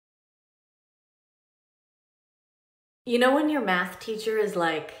You know when your math teacher is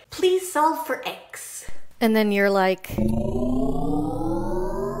like, please solve for X. And then you're like, 5.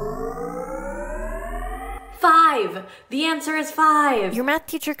 The answer is 5. Your math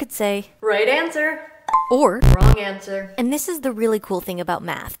teacher could say, right answer. Or, wrong answer. And this is the really cool thing about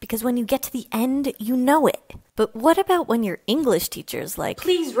math, because when you get to the end, you know it. But what about when your English teacher's like,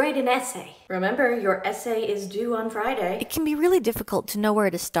 please write an essay. Remember, your essay is due on Friday. It can be really difficult to know where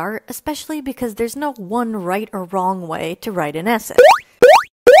to start, especially because there's no one right or wrong way to write an essay.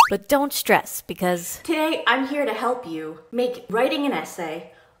 But don't stress, because today I'm here to help you make writing an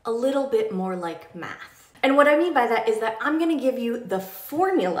essay a little bit more like math. And what I mean by that is that I'm going to give you the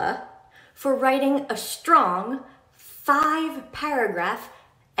formula for writing a strong 5-paragraph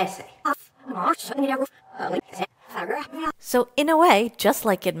essay. So in a way, just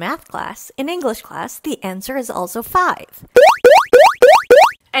like in math class, in English class, the answer is also 5.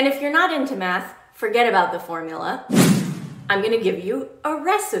 And if you're not into math, forget about the formula. I'm going to give you a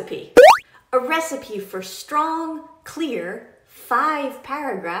recipe. A recipe for strong, clear,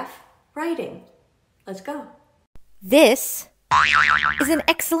 5-paragraph writing. Let's go. This is an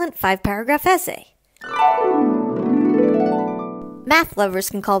excellent 5-paragraph essay. Math lovers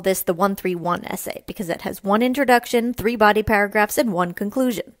can call this the 1-3-1 essay because it has 1 introduction, 3 body paragraphs, and 1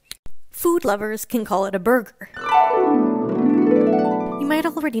 conclusion. Food lovers can call it a burger. You might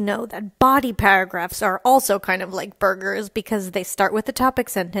already know that body paragraphs are also kind of like burgers because they start with a topic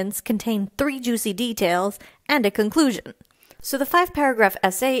sentence, contain 3 juicy details, and a conclusion. So the 5-paragraph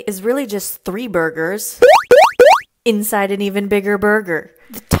essay is really just 3 burgers inside an even bigger burger.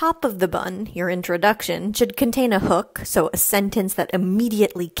 The top of the bun, your introduction, should contain a hook, so a sentence that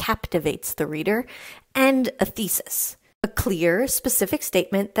immediately captivates the reader, and a thesis. A clear, specific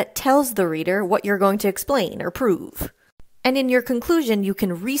statement that tells the reader what you're going to explain or prove. And in your conclusion, you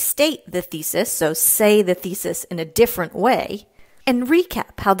can restate the thesis, so say the thesis in a different way, and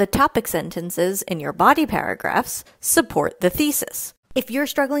recap how the topic sentences in your body paragraphs support the thesis. If you're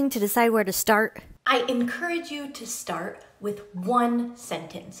struggling to decide where to start, I encourage you to start with 1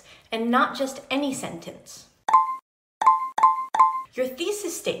 sentence, and not just any sentence. Your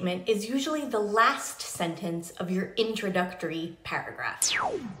thesis statement is usually the last sentence of your introductory paragraph.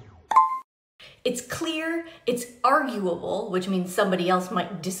 It's clear, it's arguable, which means somebody else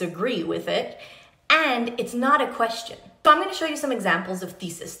might disagree with it, and it's not a question. So I'm going to show you some examples of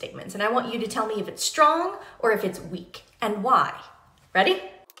thesis statements, and I want you to tell me if it's strong or if it's weak, and why. Ready?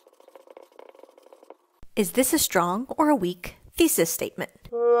 Is this a strong or a weak thesis statement?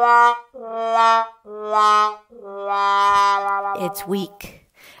 It's weak.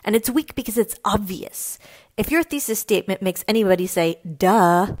 And it's weak because it's obvious. If your thesis statement makes anybody say,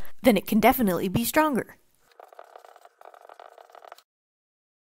 duh, then it can definitely be stronger.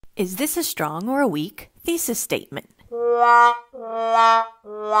 Is this a strong or a weak thesis statement?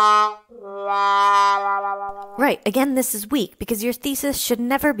 Right, again, this is weak because your thesis should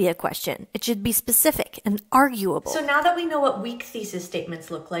never be a question. It should be specific and arguable. So now that we know what weak thesis statements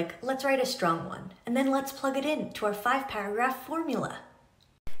look like, let's write a strong one. And then let's plug it in to our 5-paragraph formula.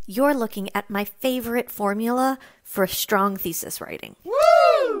 You're looking at my favorite formula for strong thesis writing.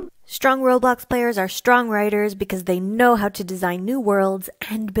 Woo! Strong Roblox players are strong writers because they know how to design new worlds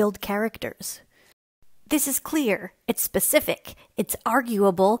and build characters. This is clear, it's specific, it's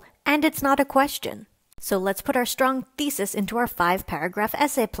arguable, and it's not a question. So let's put our strong thesis into our 5-paragraph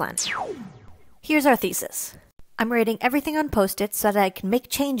essay plan. Here's our thesis. I'm writing everything on Post-its so that I can make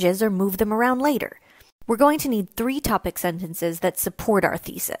changes or move them around later. We're going to need 3 topic sentences that support our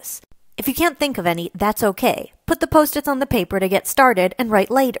thesis. If you can't think of any, that's okay. Put the Post-its on the paper to get started and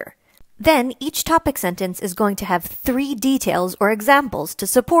write later. Then, each topic sentence is going to have 3 details or examples to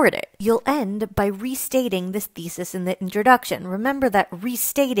support it. You'll end by restating this thesis in the introduction. Remember that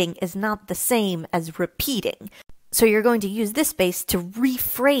restating is not the same as repeating. So you're going to use this space to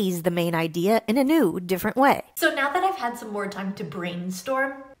rephrase the main idea in a new, different way. So now that I've had some more time to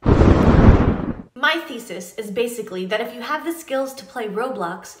brainstorm, my thesis is basically that if you have the skills to play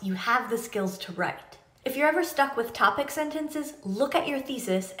Roblox, you have the skills to write. If you're ever stuck with topic sentences, look at your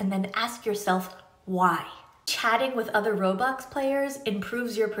thesis and then ask yourself, why? Chatting with other Roblox players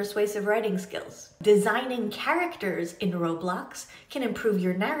improves your persuasive writing skills. Designing characters in Roblox can improve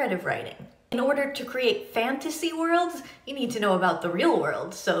your narrative writing. In order to create fantasy worlds, you need to know about the real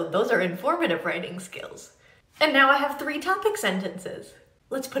world, so those are informative writing skills. And now I have 3 topic sentences.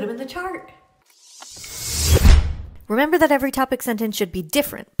 Let's put them in the chart. Remember that every topic sentence should be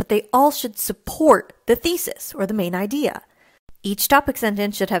different, but they all should support the thesis or the main idea. Each topic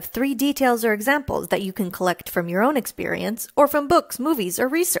sentence should have 3 details or examples that you can collect from your own experience or from books, movies, or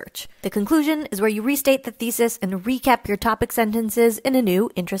research. The conclusion is where you restate the thesis and recap your topic sentences in a new,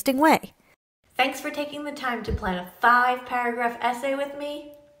 interesting way. Thanks for taking the time to plan a 5-paragraph essay with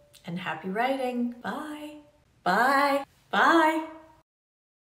me, and happy writing. Bye. Bye. Bye.